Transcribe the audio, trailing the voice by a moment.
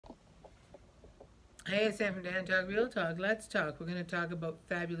Hey, it's Sam from Dan Talk Real Talk. Let's talk. We're going to talk about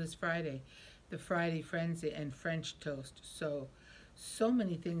Fabulous Friday, the Friday frenzy, and French toast. So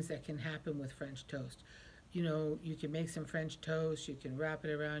many things that can happen with French toast. You know, you can make some French toast. You can wrap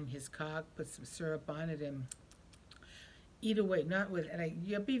it around his cock, put some syrup on it, and eat away. Not with, and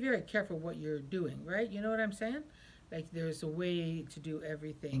you be very careful what you're doing, right? You know what I'm saying? Like there's a way to do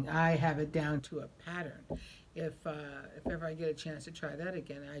everything. I have it down to a pattern. If ever I get a chance to try that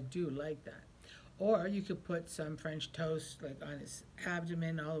again, I do like that. Or you could put some French toast like on his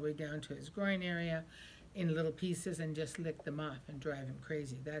abdomen all the way down to his groin area in little pieces and just lick them off and drive him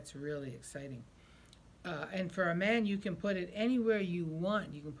crazy. That's really exciting. And for a man, you can put it anywhere you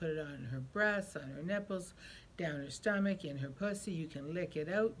want. You can put it on her breasts, on her nipples, down her stomach, in her pussy. You can lick it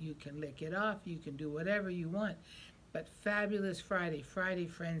out. You can lick it off. You can do whatever you want. But Fabulous Friday, Friday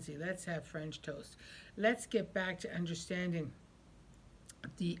Frenzy. Let's have French toast. Let's get back to understanding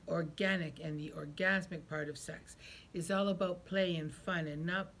the organic and the orgasmic part of sex is all about play and fun and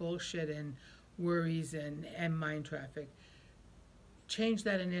not bullshit and worries and mind traffic. Change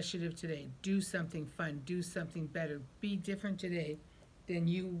that initiative today. Do something fun. Do something better. Be different today than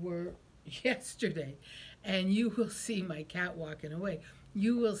you were yesterday. And you will see my cat walking away.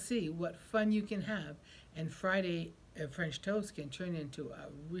 You will see what fun you can have. And Friday French toast can turn into a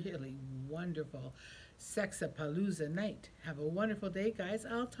really wonderful sexapalooza night. Have a wonderful day, guys.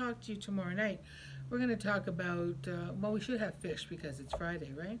 I'll talk to you tomorrow night. We're going to talk about, well, we should have fish because it's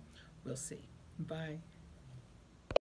Friday, right? We'll see. Bye.